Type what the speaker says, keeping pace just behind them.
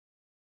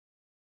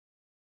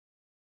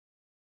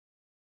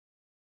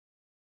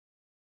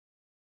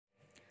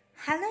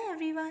Hello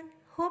everyone,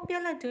 hope you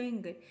all are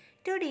doing good.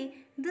 Today,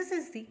 this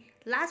is the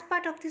last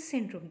part of the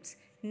syndromes.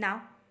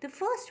 Now, the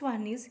first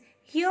one is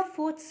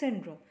Hereford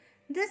syndrome.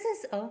 This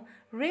is a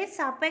rare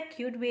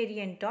subacute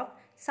variant of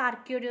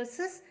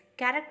sarcoidosis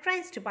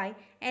characterized by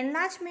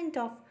enlargement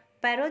of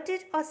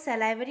parotid or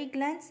salivary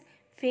glands,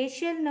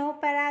 facial nerve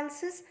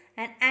paralysis,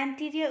 and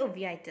anterior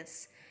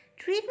uveitis.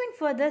 Treatment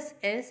for this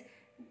is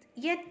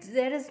yet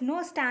there is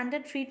no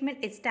standard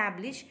treatment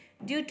established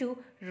due to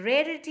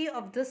rarity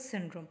of this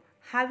syndrome.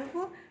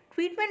 However,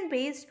 treatment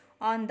based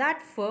on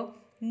that for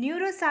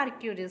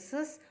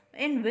neurosarcoidosis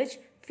in which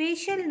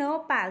facial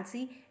nerve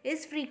palsy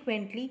is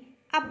frequently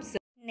observed.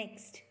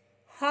 Next,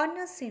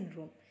 Horner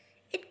syndrome.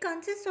 It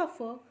consists of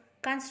a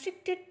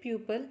constricted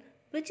pupil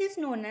which is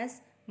known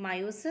as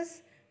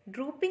miosis,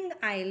 drooping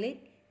eyelid,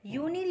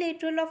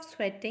 unilateral of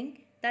sweating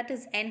that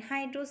is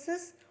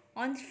anhidrosis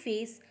on the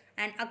face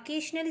and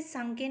occasionally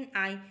sunken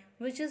eye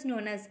which is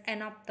known as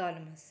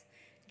anophthalmos.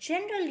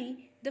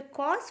 Generally, the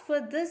cause for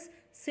this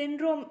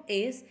syndrome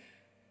is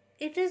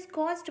it is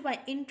caused by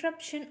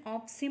interruption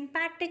of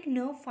sympathetic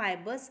nerve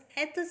fibers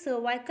at the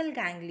cervical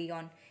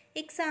ganglion.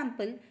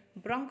 Example,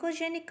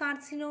 bronchogenic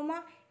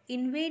carcinoma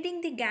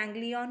invading the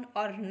ganglion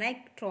or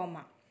neck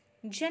trauma.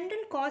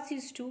 General cause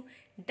is to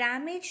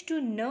damage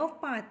to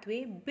nerve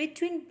pathway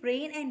between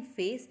brain and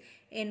face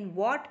in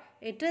what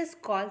it is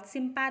called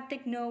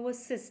sympathetic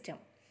nervous system.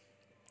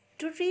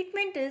 To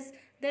treatment is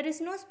there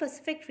is no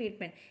specific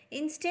treatment.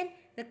 Instead,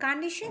 the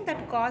condition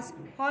that cause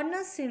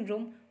Horner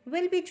syndrome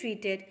will be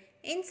treated.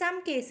 In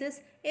some cases,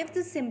 if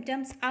the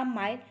symptoms are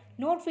mild,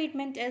 no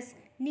treatment is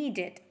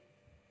needed.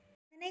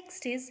 The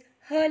next is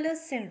Hurler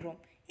syndrome.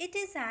 It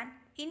is an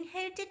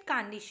inherited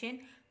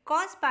condition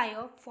caused by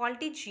a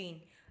faulty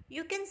gene.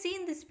 You can see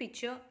in this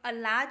picture a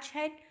large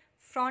head,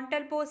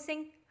 frontal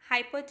bossing,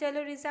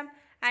 hypertelorism,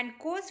 and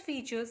coarse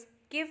features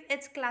give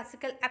its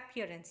classical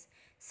appearance.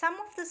 Some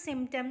of the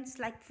symptoms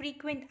like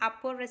frequent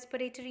upper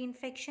respiratory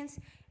infections,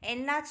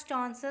 enlarged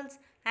tonsils,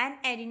 and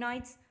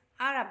adenoids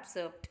are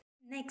observed.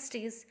 Next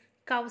is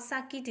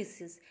Kawasaki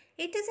disease.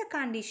 It is a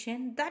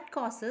condition that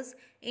causes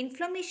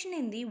inflammation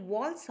in the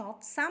walls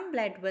of some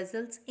blood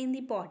vessels in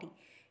the body.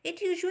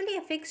 It usually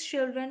affects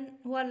children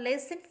who are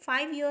less than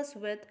 5 years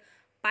with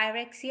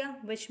pyrexia,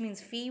 which means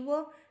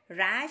fever,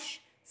 rash,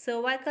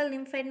 cervical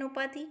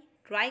lymphadenopathy,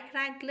 dry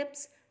cracked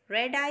lips,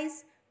 red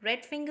eyes,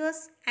 red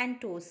fingers,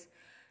 and toes.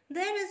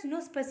 There is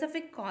no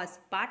specific cause,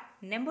 but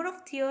number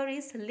of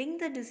theories link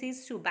the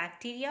disease to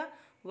bacteria,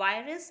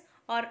 virus,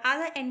 or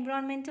other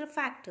environmental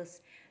factors.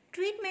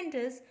 Treatment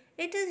is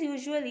it is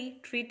usually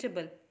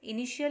treatable.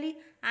 Initially,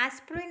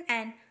 aspirin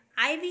and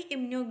IV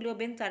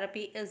immunoglobulin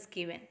therapy is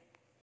given.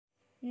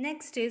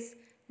 Next is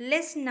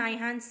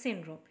Les-Nyhan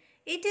syndrome.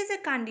 It is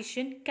a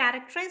condition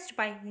characterized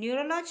by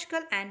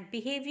neurological and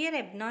behavior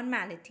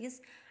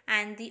abnormalities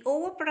and the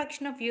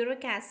overproduction of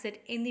uric acid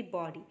in the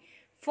body.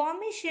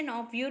 Formation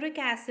of uric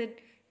acid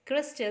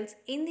crystals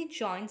in the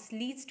joints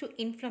leads to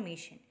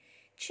inflammation.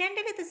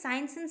 Generally, the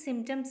signs and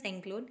symptoms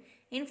include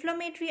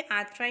inflammatory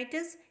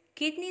arthritis,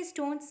 kidney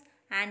stones,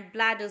 and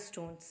bladder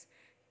stones.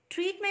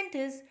 Treatment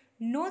is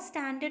no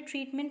standard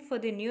treatment for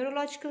the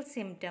neurological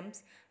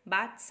symptoms,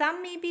 but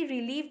some may be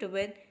relieved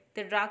with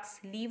the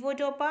drugs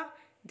levodopa,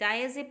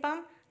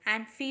 diazepam,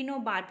 and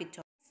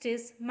phenobarbital. Next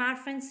is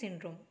Marfan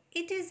syndrome.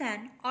 It is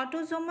an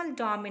autosomal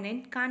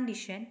dominant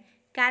condition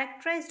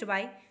characterized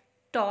by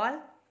tall,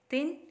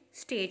 thin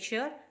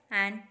stature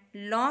and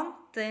long,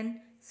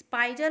 thin,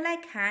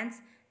 spider-like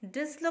hands,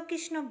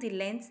 dislocation of the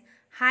lens,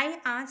 high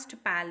arched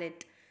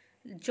palate.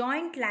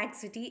 Joint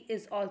laxity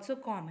is also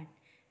common.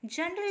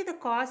 Generally, the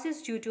cause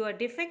is due to a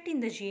defect in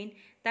the gene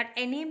that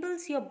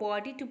enables your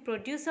body to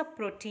produce a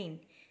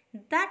protein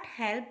that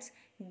helps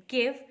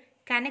give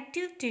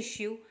connective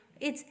tissue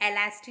its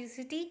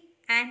elasticity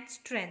and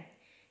strength.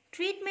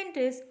 Treatment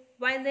is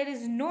while there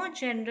is no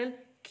general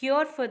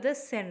cure for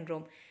this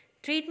syndrome,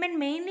 treatment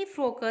mainly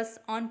focuses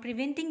on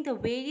preventing the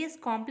various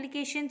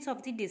complications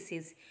of the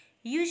disease.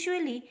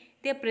 Usually,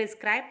 they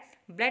prescribe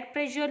blood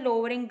pressure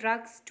lowering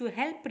drugs to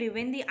help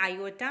prevent the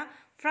aorta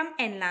from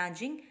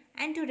enlarging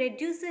and to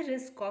reduce the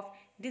risk of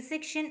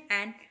dissection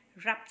and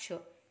rupture.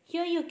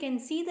 Here you can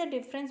see the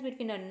difference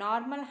between a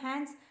normal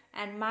hands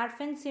and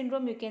Marfan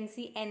syndrome. You can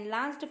see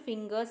enlarged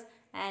fingers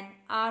and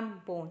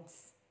arm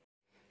bones.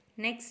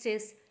 Next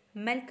is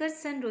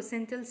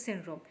Melkersson-Rosenthal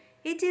syndrome.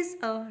 It is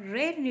a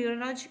rare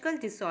neurological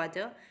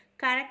disorder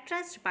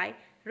characterized by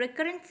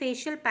recurrent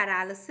facial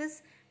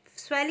paralysis,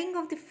 swelling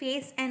of the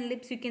face and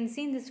lips. You can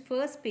see in this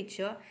first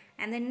picture,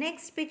 and the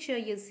next picture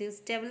you see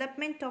is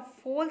development of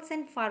folds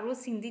and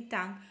furrows in the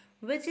tongue,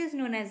 which is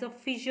known as a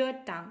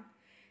fissured tongue.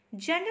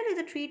 Generally,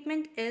 the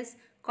treatment is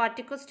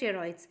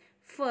corticosteroids.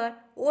 For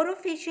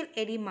orofacial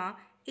edema,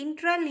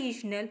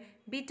 intralesional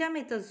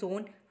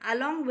betamethasone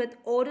along with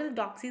oral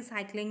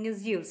doxycycline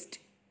is used.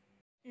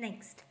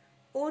 Next,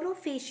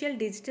 orofacial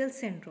digital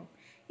syndrome.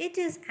 It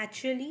is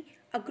actually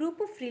a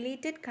group of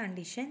related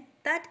conditions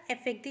that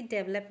affect the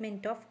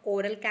development of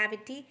oral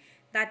cavity,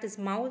 that is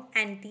mouth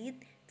and teeth,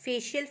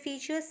 facial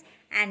features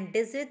and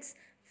digits,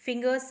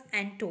 fingers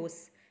and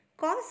toes.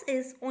 Cause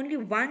is only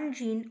one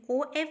gene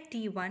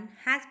OFD1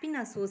 has been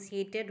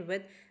associated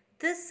with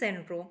this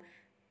syndrome.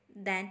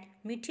 Then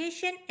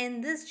mutation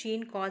in this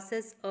gene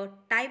causes a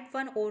type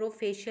 1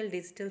 orofacial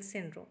digital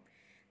syndrome.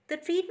 The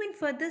treatment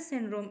for this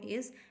syndrome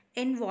is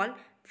involve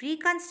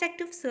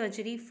reconstructive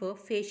surgery for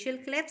facial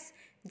clefts.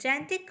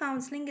 Genetic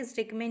counseling is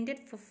recommended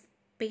for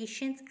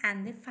patients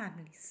and their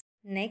families.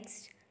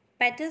 Next,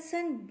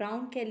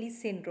 Patterson-Brown-Kelly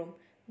syndrome,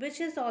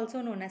 which is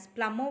also known as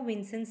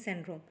Plummer-Vinson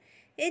syndrome.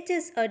 It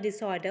is a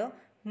disorder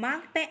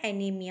marked by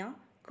anemia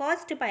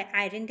caused by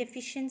iron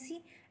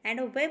deficiency and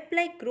a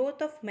web-like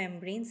growth of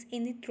membranes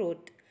in the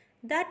throat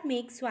that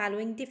makes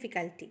swallowing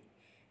difficulty.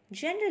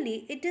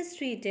 Generally, it is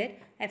treated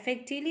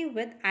effectively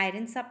with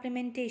iron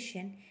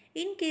supplementation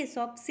in case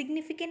of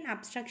significant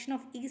obstruction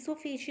of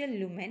esophageal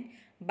lumen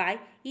by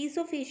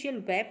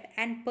esophageal web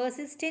and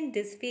persistent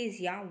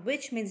dysphagia,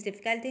 which means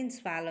difficulty in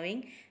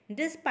swallowing.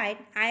 Despite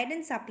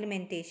iron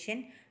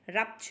supplementation,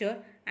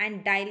 rupture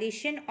and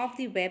dilation of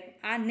the web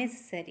are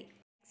necessary.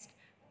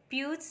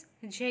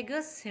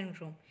 Peutz-Jeghers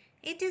syndrome.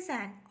 It is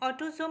an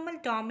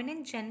autosomal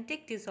dominant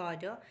genetic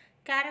disorder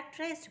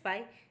characterized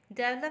by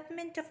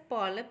development of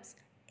polyps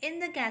in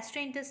the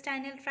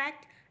gastrointestinal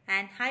tract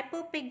and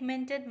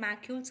hyperpigmented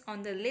macules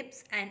on the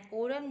lips and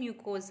oral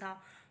mucosa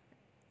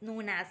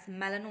known as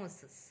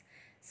melanosis.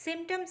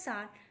 Symptoms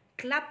are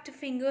clubbed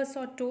fingers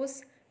or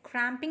toes,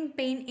 cramping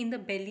pain in the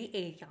belly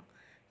area.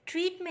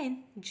 Treatment: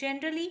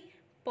 generally,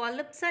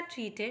 polyps are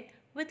treated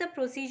with a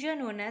procedure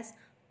known as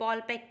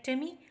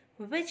polypectomy,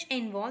 which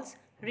involves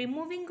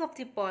removing of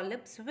the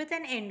polyps with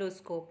an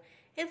endoscope.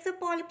 If the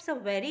polyps are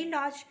very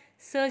large,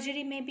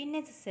 surgery may be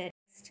necessary.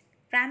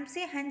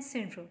 Ramsay-Hunt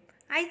syndrome.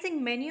 I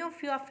think many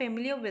of you are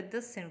familiar with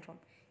this syndrome.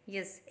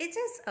 Yes, it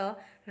is a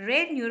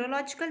rare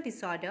neurological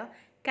disorder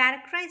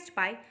characterized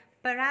by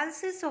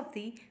paralysis of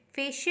the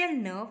facial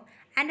nerve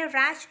and a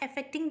rash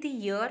affecting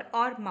the ear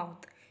or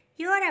mouth.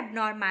 Ear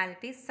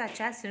abnormalities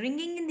such as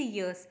ringing in the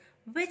ears,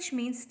 which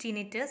means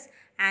tinnitus,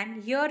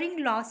 and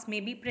hearing loss may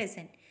be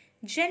present.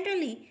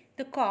 Generally,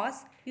 the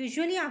cause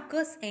usually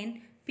occurs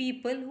in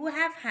people who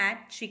have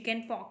had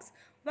chickenpox.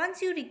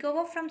 Once you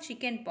recover from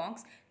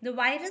chickenpox, the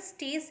virus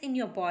stays in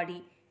your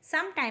body,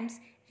 sometimes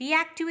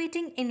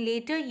reactivating in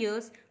later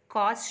years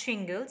cause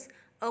shingles,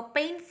 a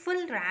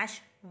painful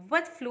rash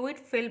with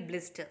fluid-filled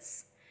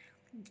blisters.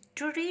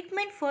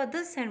 Treatment for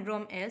this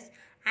syndrome is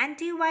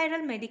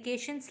antiviral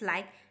medications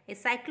like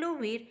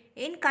acyclovir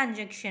in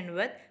conjunction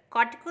with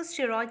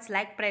corticosteroids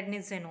like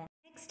prednisolone.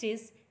 Next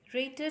is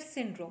Reiter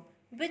syndrome,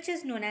 which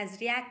is known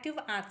as reactive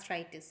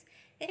arthritis.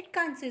 It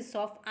consists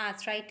of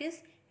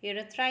arthritis,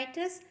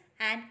 urethritis,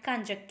 and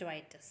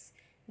conjunctivitis.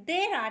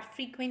 There are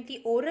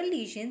frequently oral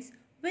lesions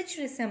which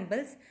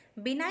resembles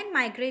benign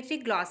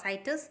migratory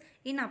glossitis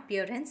in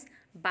appearance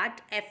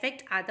but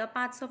affect other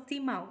parts of the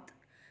mouth.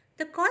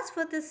 The cause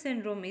for this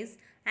syndrome is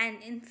an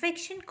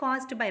infection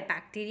caused by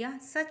bacteria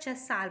such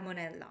as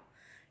Salmonella.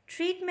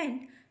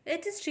 Treatment: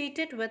 it is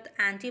treated with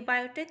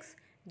antibiotics.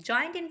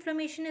 Joint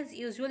inflammation is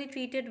usually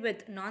treated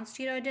with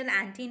non-steroidal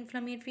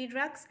anti-inflammatory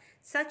drugs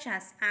such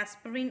as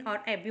aspirin or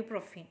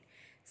ibuprofen.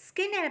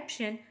 Skin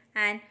eruption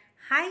and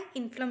high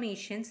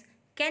inflammations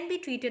can be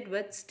treated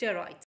with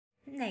steroids.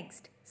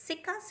 Next,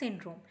 Zika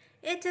syndrome.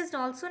 It is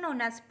also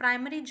known as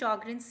primary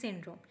Sjogren's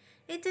syndrome.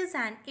 It is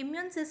an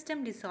immune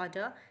system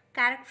disorder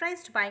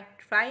characterized by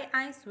dry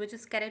eyes, which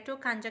is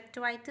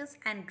keratoconjunctivitis,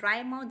 and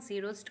dry mouth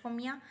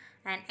xerostomia,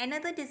 and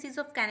another disease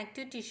of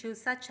connective tissue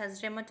such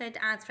as rheumatoid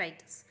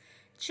arthritis.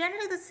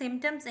 Generally, the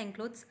symptoms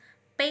includes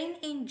pain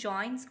in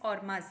joints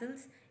or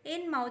muscles.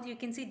 In mouth, you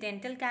can see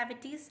dental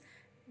cavities.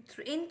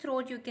 In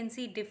throat, you can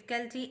see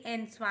difficulty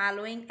in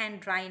swallowing and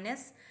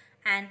dryness.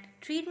 And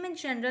treatment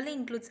generally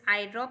includes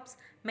eye drops,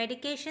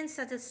 medications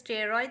such as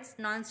steroids,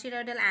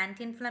 non-steroidal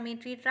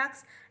anti-inflammatory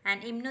drugs,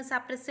 and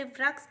immunosuppressive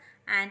drugs,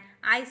 and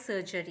eye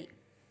surgery.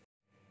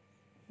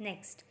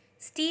 Next,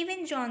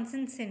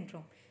 Stevens-Johnson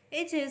syndrome.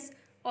 It is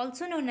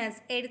also known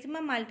as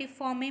erythema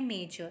multiforme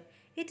major.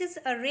 It is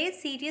a rare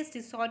serious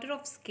disorder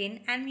of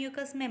skin and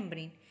mucous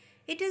membrane.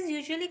 It is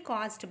usually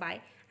caused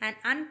by an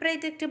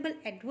unpredictable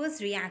adverse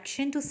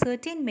reaction to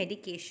certain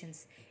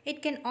medications.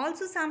 It can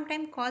also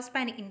sometimes caused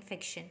by an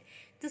infection.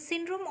 The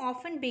syndrome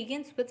often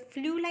begins with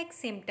flu-like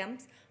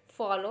symptoms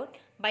followed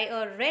by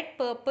a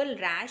red-purple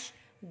rash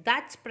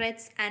that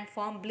spreads and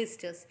forms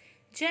blisters.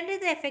 Generally,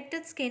 the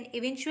affected skin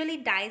eventually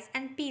dies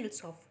and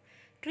peels off.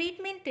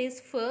 Treatment is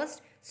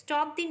first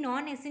stop the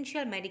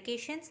non-essential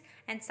medications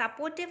and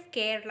supportive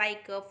care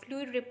like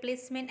fluid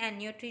replacement and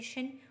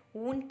nutrition,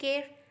 wound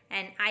care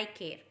and eye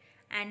care,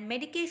 and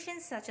medications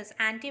such as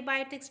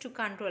antibiotics to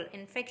control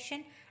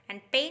infection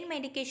and pain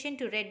medication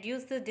to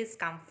reduce the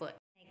discomfort.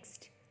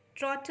 Next,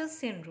 Trotter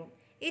syndrome.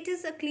 It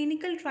is a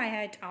clinical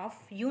triad of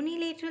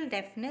unilateral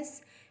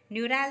deafness,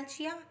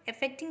 neuralgia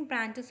affecting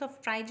branches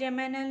of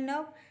trigeminal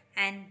nerve,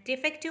 and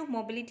defective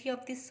mobility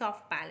of the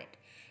soft palate,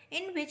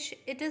 in which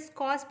it is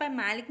caused by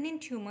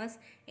malignant tumors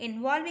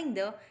involving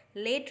the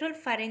lateral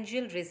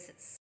pharyngeal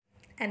recess.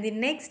 And the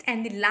next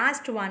and the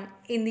last one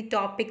in the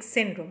topic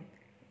syndrome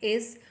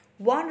is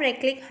von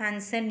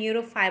Reckling-Hansen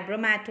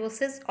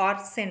neurofibromatosis or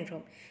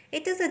syndrome.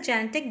 It is a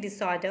genetic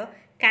disorder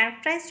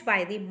characterized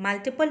by the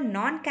multiple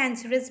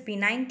non-cancerous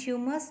benign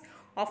tumors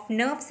of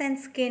nerves and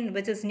skin,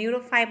 which is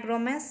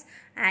neurofibromas,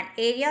 and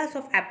areas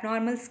of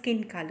abnormal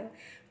skin color.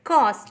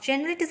 Cause: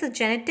 generally it is a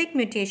genetic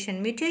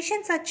mutation.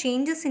 Mutations are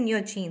changes in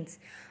your genes.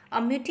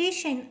 A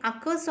mutation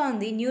occurs on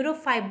the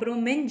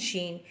neurofibromin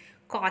gene,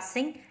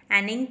 causing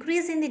an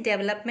increase in the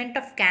development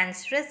of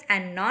cancerous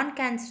and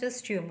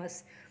non-cancerous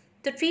tumors.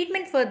 The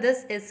treatment for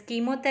this is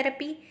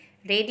chemotherapy,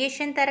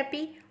 radiation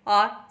therapy,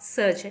 or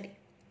surgery.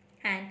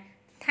 And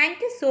thank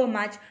you so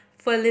much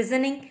for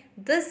listening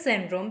these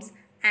syndromes.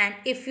 And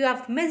if you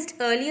have missed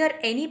earlier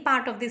any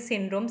part of the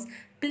syndromes,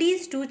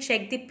 please do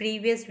check the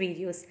previous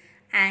videos.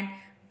 And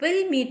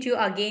we'll meet you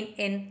again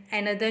in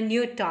another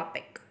new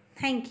topic.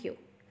 Thank you.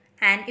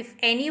 And if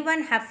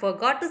anyone have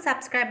forgot to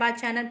subscribe our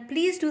channel,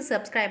 please do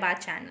subscribe our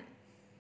channel.